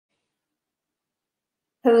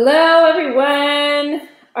Hello, everyone.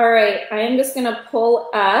 All right, I am just going to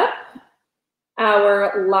pull up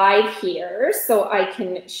our live here so I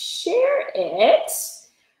can share it.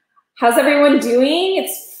 How's everyone doing?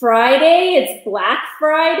 It's Friday. It's Black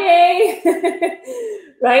Friday,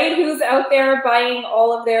 right? Who's out there buying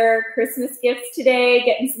all of their Christmas gifts today,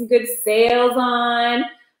 getting some good sales on?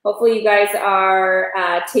 Hopefully you guys are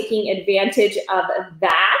taking advantage of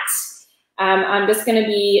that. I'm just going to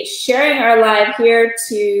be sharing our live here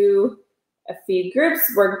to a few groups.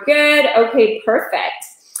 We're good. Okay, perfect.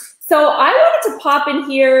 So I wanted to pop in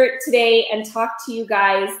here today and talk to you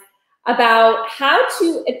guys about how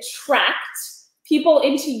to attract people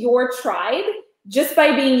into your tribe just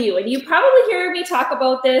by being you. And you probably hear me talk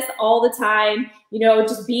about this all the time,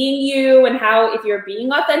 just being you, and how if you're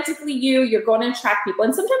being authentically you, you're going to attract people.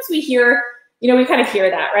 And sometimes we hear, we kind of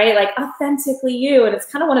hear that, right? Like authentically you, and it's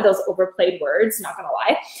kind of one of those overplayed words, not gonna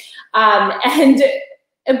lie.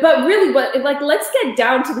 But really, let's get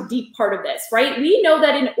down to the deep part of this, right? We know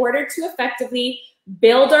that in order to effectively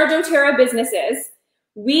build our doTERRA businesses,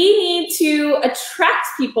 we need to attract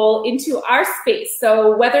people into our space.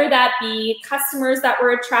 So whether that be customers that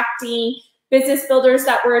we're attracting, business builders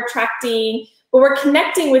that we're attracting, but we're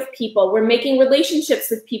connecting with people, we're making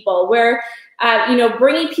relationships with people, we're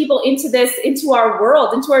bringing people into our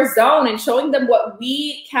world, into our zone, and showing them what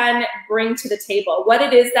we can bring to the table, what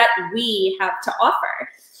it is that we have to offer.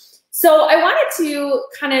 So I wanted to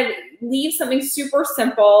kind of leave something super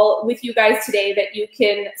simple with you guys today that you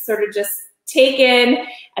can sort of just take in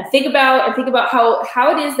and think about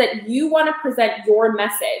how it is that you want to present your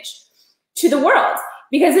message to the world.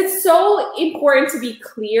 Because it's so important to be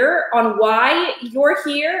clear on why you're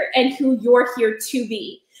here and who you're here to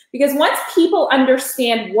be. Because once people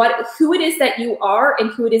understand who it is that you are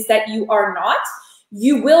and who it is that you are not,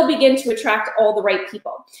 you will begin to attract all the right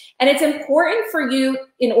people. And it's important for you,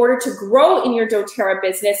 in order to grow in your doTERRA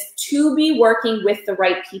business, to be working with the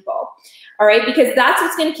right people. All right, because that's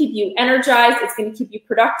what's going to keep you energized. It's going to keep you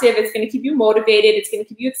productive. It's going to keep you motivated. It's going to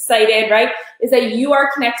keep you excited, right? Is that you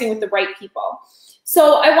are connecting with the right people.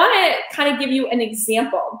 So I want to kind of give you an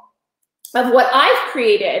example of what I've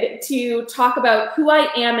created to talk about who I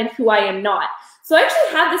am and who I am not. So I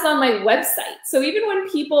actually have this on my website. So even when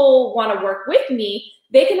people want to work with me,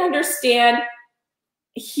 they can understand,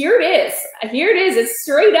 here it is. Here it is. It's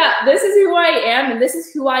straight up. This is who I am and this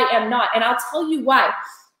is who I am not. And I'll tell you why.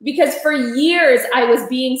 Because for years, I was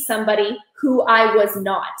being somebody who I was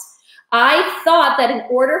not. I thought that in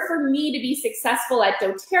order for me to be successful at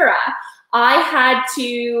doTERRA, I had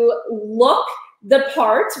to look the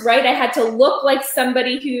part, right? I had to look like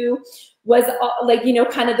somebody who was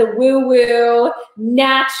kind of the woo-woo,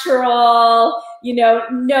 natural,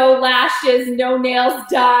 no lashes, no nails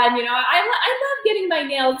done. I love getting my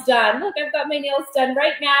nails done. Look, I've got my nails done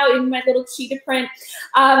right now in my little cheetah print,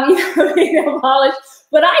 polish.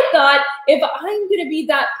 But I thought, if I'm going to be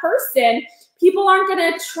that person, people aren't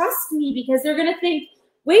going to trust me because they're going to think,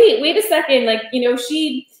 wait a second,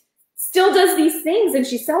 she still does these things and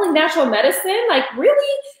she's selling natural medicine, like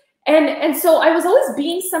really? And so I was always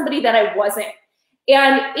being somebody that I wasn't.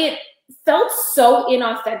 And it felt so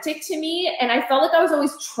inauthentic to me. And I felt like I was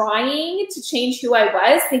always trying to change who I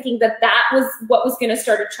was, thinking that was what was going to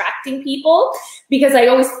start attracting people, because I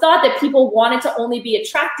always thought that people wanted to only be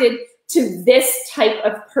attracted to this type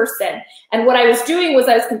of person. And what I was doing was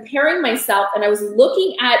I was comparing myself, and I was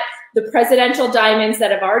looking at the presidential diamonds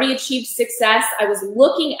that have already achieved success. I was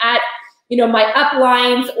looking at, my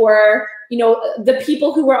uplines, or, the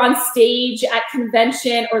people who were on stage at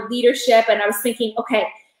convention or leadership. And I was thinking, okay,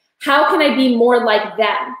 how can I be more like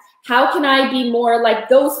them? How can I be more like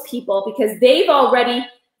those people? Because they've already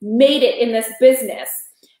made it in this business.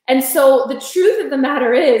 And so the truth of the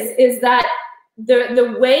matter is that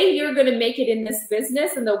the way you're going to make it in this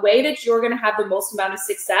business, and the way that you're going to have the most amount of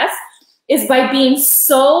success, is by being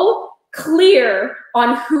so clear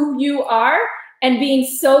on who you are and being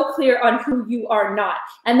so clear on who you are not.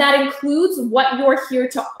 And that includes what you're here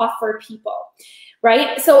to offer people,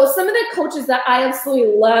 right? So some of the coaches that I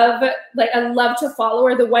absolutely love, I love to follow,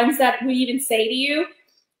 are the ones that would even say to you,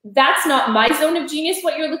 that's not my zone of genius,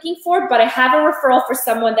 what you're looking for, but I have a referral for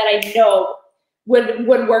someone that I know would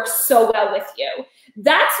work so well with you.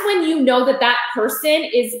 That's when you know that that person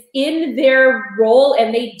is in their role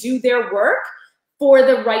and they do their work for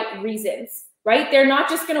the right reasons, right? They're not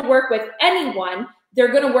just going to work with anyone.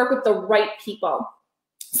 They're going to work with the right people.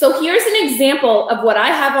 So here's an example of what I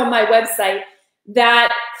have on my website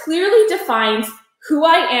that clearly defines who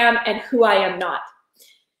I am and who I am not.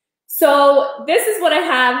 So this is what I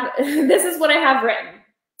have. This is what I have written.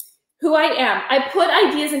 Who I am. I put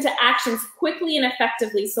ideas into actions quickly and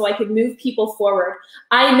effectively so I can move people forward.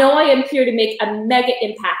 I know I am here to make a mega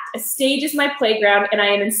impact. A stage is my playground, and I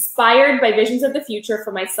am inspired by visions of the future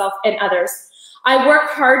for myself and others. I work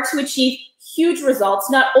hard to achieve huge results,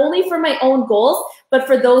 not only for my own goals, but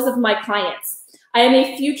for those of my clients. I am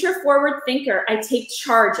a future-forward thinker. I take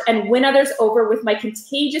charge and win others over with my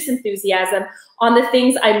contagious enthusiasm on the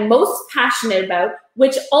things I'm most passionate about,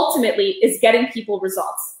 which ultimately is getting people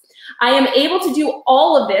results. I am able to do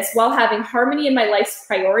all of this while having harmony in my life's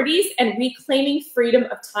priorities and reclaiming freedom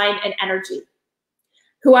of time and energy.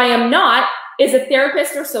 Who I am not is a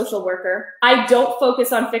therapist or social worker. I don't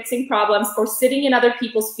focus on fixing problems or sitting in other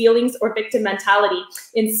people's feelings or victim mentality.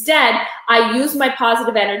 Instead, I use my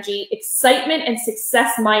positive energy, excitement, and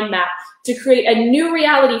success mind map to create a new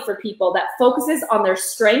reality for people that focuses on their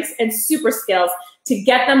strengths and super skills to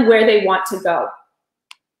get them where they want to go.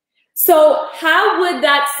 So how would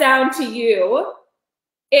that sound to you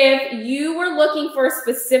if you were looking for a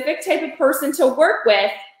specific type of person to work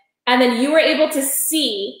with, and then you were able to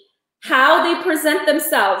see how they present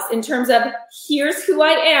themselves in terms of here's who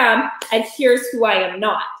I am and here's who I am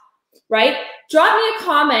not, right? Drop me a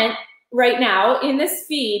comment right now in this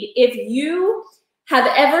feed if you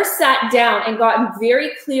have ever sat down and gotten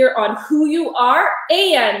very clear on who you are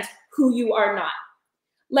and who you are not.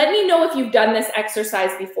 Let me know if you've done this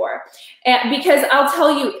exercise before, because I'll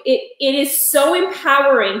tell you, it is so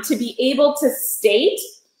empowering to be able to state,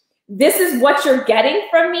 this is what you're getting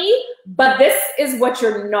from me, but this is what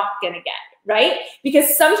you're not gonna get, right?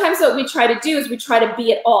 Because sometimes what we try to do is we try to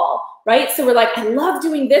be it all, right? So we're like, I love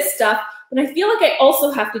doing this stuff, but I feel like I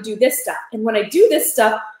also have to do this stuff. And when I do this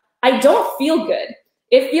stuff, I don't feel good.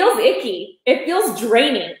 It feels icky. It feels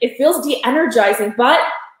draining. It feels de-energizing, but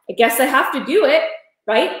I guess I have to do it.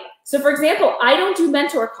 Right? So for example, I don't do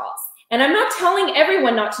mentor calls, and I'm not telling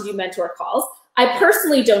everyone not to do mentor calls. I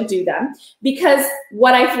personally don't do them because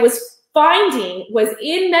what I was finding was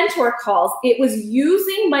in mentor calls, it was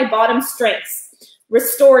using my bottom strengths,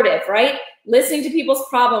 restorative, right? Listening to people's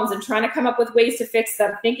problems and trying to come up with ways to fix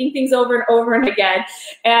them, thinking things over and over and again.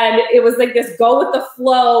 And it was like this go with the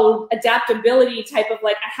flow, adaptability type of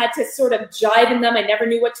like, I had to sort of jive in them. I never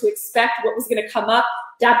knew what to expect, what was going to come up.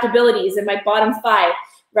 Adaptability is in my bottom 5,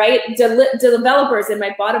 right? Developers in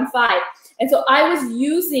my bottom 5. And so I was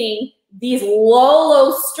using these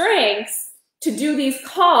low strengths to do these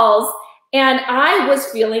calls, and I was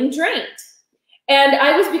feeling drained. And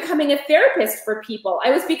I was becoming a therapist for people.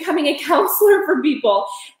 I was becoming a counselor for people.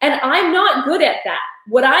 And I'm not good at that.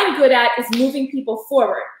 What I'm good at is moving people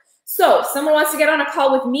forward. So if someone wants to get on a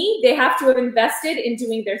call with me, they have to have invested in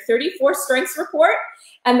doing their 34 strengths report.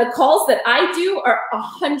 And the calls that I do are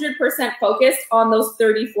 100% focused on those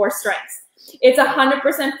 34 strengths. It's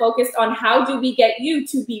 100% focused on how do we get you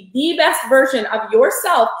to be the best version of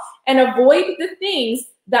yourself and avoid the things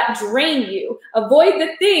that drain you. Avoid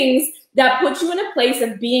the things that put you in a place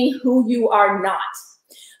of being who you are not.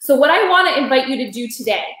 So what I want to invite you to do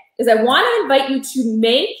today is I want to invite you to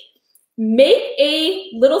make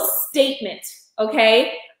a little statement,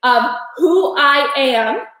 okay, of who I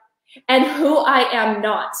am and who I am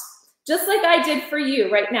not. Just like I did for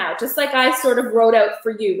you right now, just like I sort of wrote out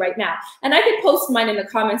for you right now. And I can post mine in the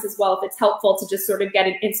comments as well if it's helpful to just sort of get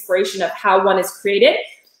an inspiration of how one is created.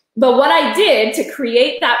 But what I did to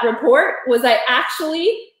create that report was I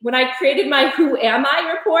actually, when I created my Who Am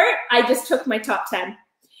I report, I just took my top 10.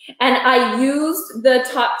 And I used the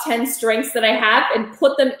top 10 strengths that I have and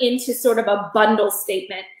put them into sort of a bundle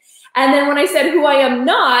statement. And then when I said who I am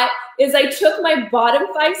not, is I took my bottom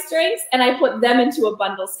 5 strengths and I put them into a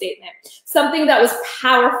bundle statement. Something that was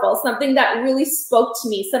powerful, something that really spoke to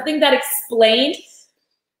me, something that explained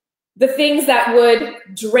the things that would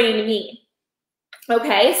drain me.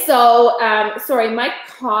 Okay, so sorry, my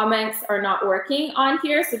comments are not working on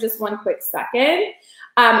here, so just one quick second.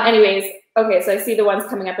 Anyways, okay, so I see the ones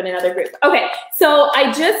coming up in another group. Okay, so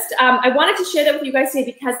I just, I wanted to share that with you guys today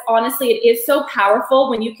because honestly, it is so powerful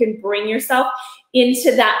when you can bring yourself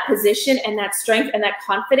into that position and that strength and that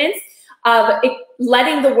confidence of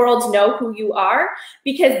letting the world know who you are,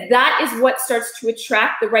 because that is what starts to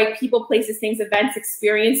attract the right people, places, things, events,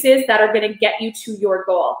 experiences that are going to get you to your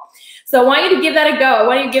goal. So I want you to give that a go. I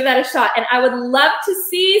want you to give that a shot. And I would love to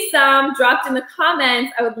see some dropped in the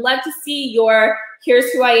comments. I would love to see your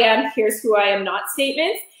here's who I am, here's who I am not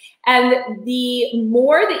statements. And the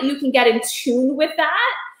more that you can get in tune with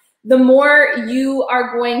that, the more you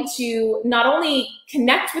are going to not only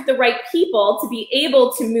connect with the right people to be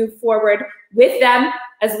able to move forward with them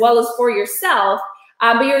as well as for yourself,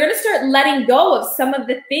 but you're going to start letting go of some of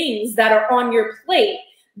the things that are on your plate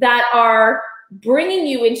that are bringing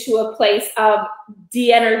you into a place of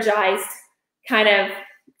de-energized kind of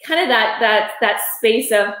that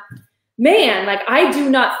space of, man, like I do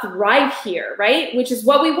not thrive here, right? Which is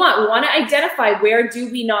what we want. We want to identify, where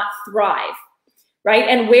do we not thrive, right?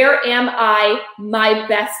 And where am I my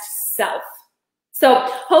best self? So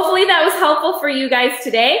hopefully that was helpful for you guys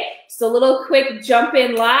today. Just a little quick jump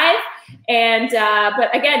in live. And,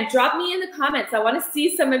 but again, drop me in the comments. I want to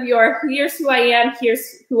see some of your, here's who I am,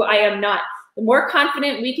 here's who I am not. The more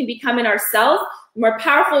confident we can become in ourselves, the more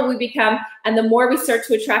powerful we become, and the more we start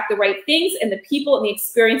to attract the right things and the people and the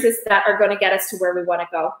experiences that are going to get us to where we want to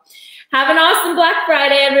go. Have an awesome Black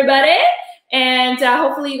Friday, everybody. And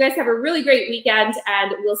hopefully you guys have a really great weekend,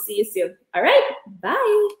 and we'll see you soon. All right,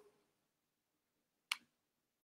 bye.